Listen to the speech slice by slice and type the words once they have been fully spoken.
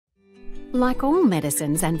Like all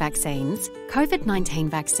medicines and vaccines, COVID-19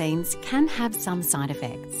 vaccines can have some side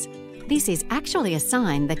effects. This is actually a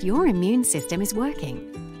sign that your immune system is working.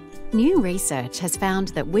 New research has found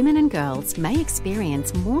that women and girls may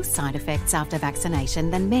experience more side effects after vaccination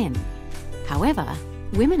than men. However,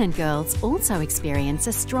 women and girls also experience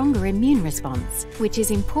a stronger immune response, which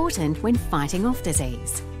is important when fighting off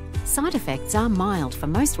disease. Side effects are mild for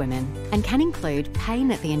most women and can include pain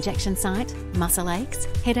at the injection site, muscle aches,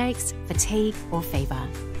 headaches, fatigue or fever.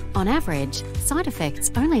 On average, side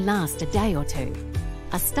effects only last a day or two.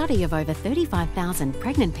 A study of over 35,000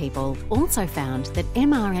 pregnant people also found that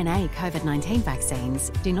mRNA COVID-19 vaccines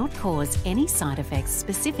do not cause any side effects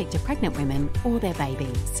specific to pregnant women or their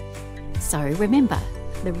babies. So remember,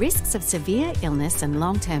 the risks of severe illness and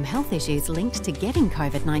long-term health issues linked to getting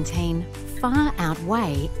COVID-19 far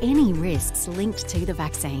outweigh any risks linked to the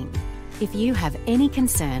vaccine. If you have any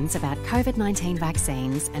concerns about COVID-19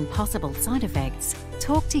 vaccines and possible side effects,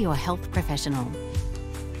 talk to your health professional.